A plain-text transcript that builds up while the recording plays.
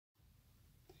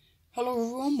Hello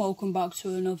everyone, welcome back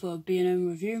to another B&M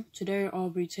review. Today I'll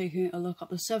be taking a look at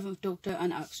the 7th Doctor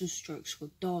and Axis Strikes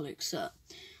with Dalek set.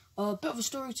 A bit of a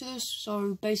story to this,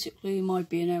 so basically my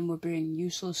B&M were being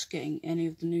useless getting any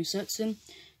of the new sets in.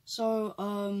 So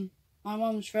my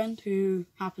mum's friend, who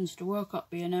happens to work at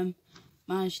B&M,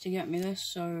 managed to get me this,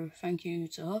 so thank you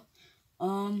to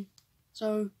her.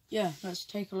 So yeah, let's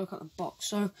take a look at the box.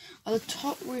 So at the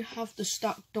top we have the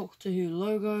stacked Doctor Who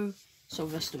logo,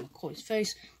 Sylvester McCoy's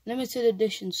face, limited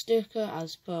edition sticker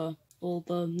as per all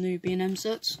the new B&M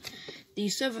sets, the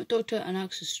 7th Doctor and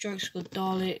Axis Strikes with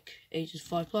Dalek, ages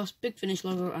 5+, Big Finish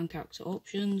logo and character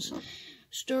options.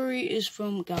 Story is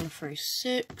from Gallifrey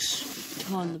VI.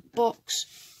 Behind the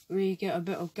box, we get a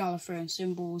bit of Gallifreyan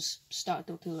symbols, stacked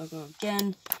Doctor logo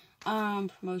again,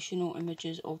 and promotional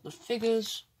images of the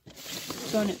figures.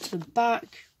 Turn it to the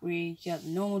back, we get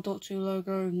the normal Doctor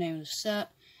logo, name of the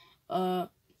set,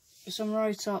 some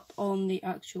write-up on the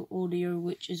actual audio,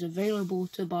 which is available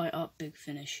to buy at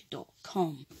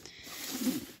bigfinish.com.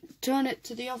 Turn it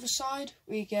to the other side,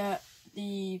 we get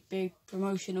the big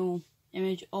promotional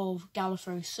image of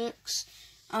Gallifrey VI,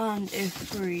 and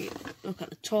if we look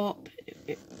at the top,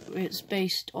 it's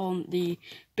based on the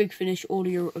Big Finish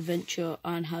audio adventure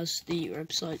and has the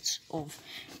websites of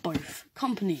both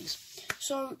companies.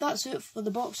 So that's it for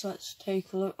the box. Let's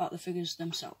take a look at the figures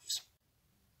themselves.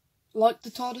 Like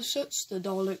the TARDIS sets, the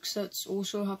Dalek sets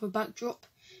also have a backdrop.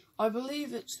 I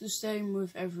believe it's the same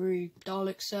with every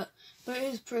Dalek set, but it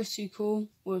is pretty cool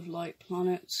with like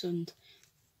planets and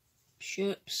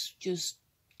ships just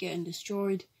getting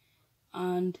destroyed.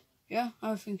 And yeah,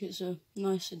 I think it's a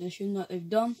nice addition that they've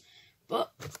done.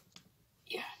 But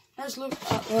yeah, let's look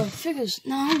at the figures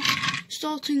now,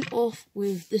 starting off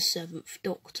with the 7th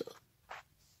Doctor.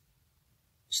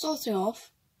 Starting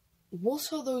off,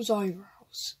 what are those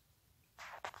eyebrows?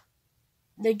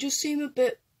 They just seem a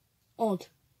bit odd,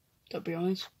 to be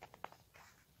honest.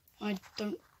 I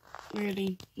don't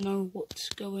really know what's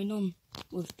going on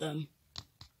with them.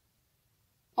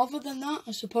 Other than that,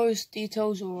 I suppose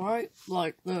details are alright,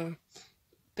 like the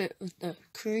bit of the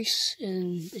crease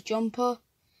in the jumper,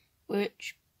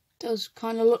 which does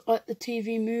kind of look like the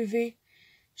TV movie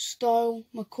style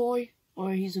McCoy,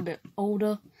 or he's a bit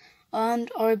older. And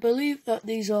I believe that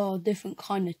these are different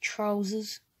kind of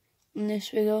trousers in this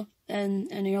figure than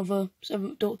any other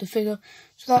 7th Doctor figure,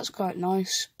 so that's quite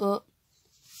nice, but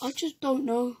I just don't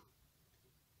know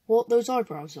what those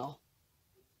eyebrows are,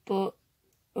 but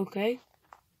okay.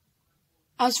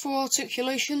 As for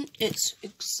articulation, it's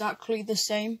exactly the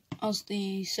same as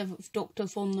the 7th Doctor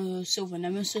from the Silver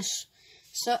Nemesis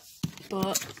set,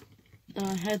 but the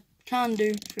head can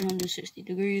do 360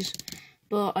 degrees,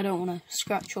 but I don't want to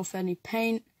scratch off any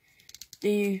paint.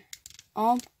 The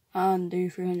arm can do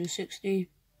 360,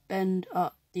 bend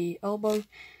at the elbow,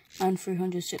 and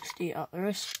 360 at the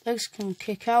wrist. Legs can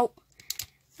kick out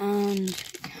and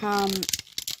can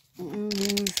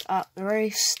move at the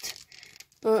wrist,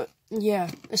 but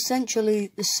yeah,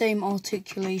 essentially the same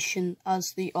articulation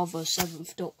as the other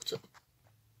 7th Doctor.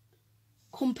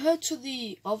 Compared to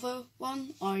the other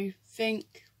one, I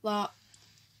think that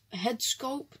head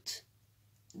sculpt,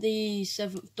 the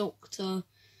 7th Doctor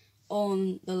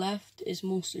on the left is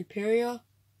more superior,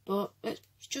 but it's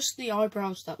just the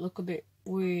eyebrows that look a bit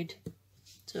weird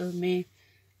to me.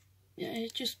 Yeah,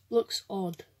 it just looks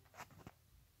odd.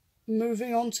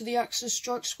 Moving on to the Axis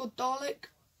Strikes with Dalek.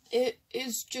 It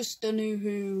is just a New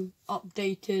Who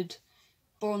updated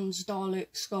bronze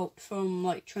Dalek sculpt from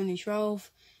like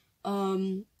 2012,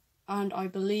 and I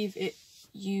believe it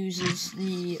uses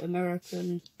the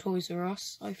American Toys R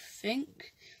Us, I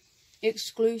think,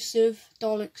 exclusive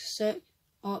Dalek set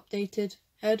updated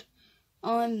head.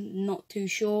 I'm not too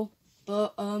sure,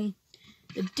 but the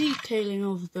detailing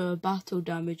of the battle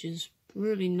damage is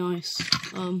really nice,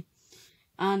 and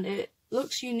it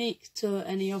looks unique to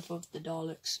any other of the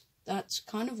Daleks. That's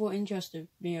kind of what interested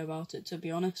me about it, to be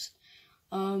honest.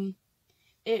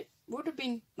 It would have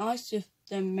been nice if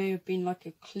there may have been like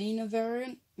a cleaner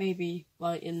variant, maybe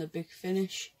like in the Big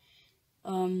Finish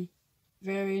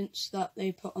variants that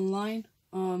they put online.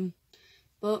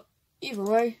 But either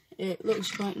way, it looks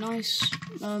quite nice.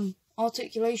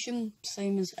 Articulation,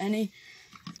 same as any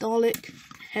Dalek.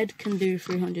 Head can do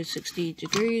 360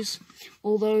 degrees,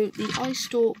 although the eye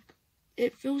stalk,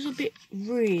 it feels a bit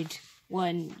weird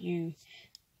when you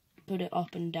put it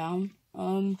up and down.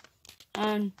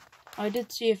 And I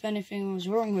did see if anything was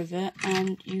wrong with it,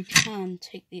 and you can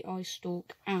take the eye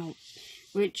stalk out,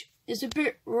 which is a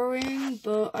bit worrying,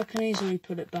 but I can easily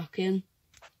put it back in.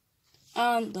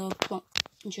 And the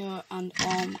plunger and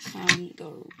arm can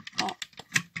go up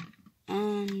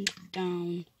and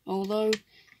down, although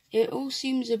it all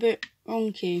seems a bit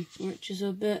wonky, which is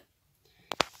a bit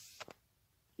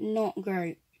not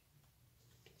great.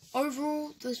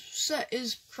 Overall, the set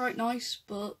is quite nice,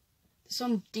 but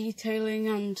some detailing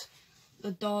and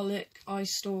the Dalek eye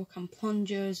stalk and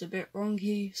plunger is a bit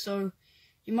wonky, so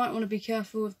you might want to be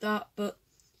careful with that. But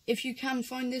if you can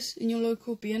find this in your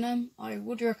local B&M, I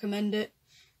would recommend it,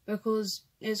 because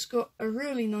it's got a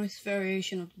really nice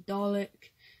variation of the Dalek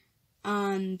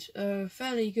and a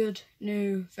fairly good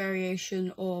new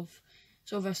variation of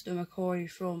Sylvester McCoy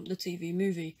from the TV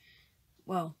movie.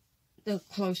 Well, the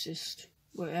closest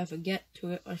we'll ever get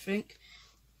to it, I think.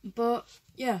 But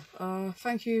yeah,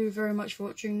 thank you very much for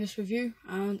watching this review,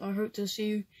 and I hope to see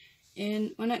you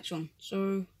in my next one.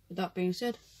 So with that being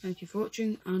said, thank you for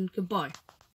watching and goodbye.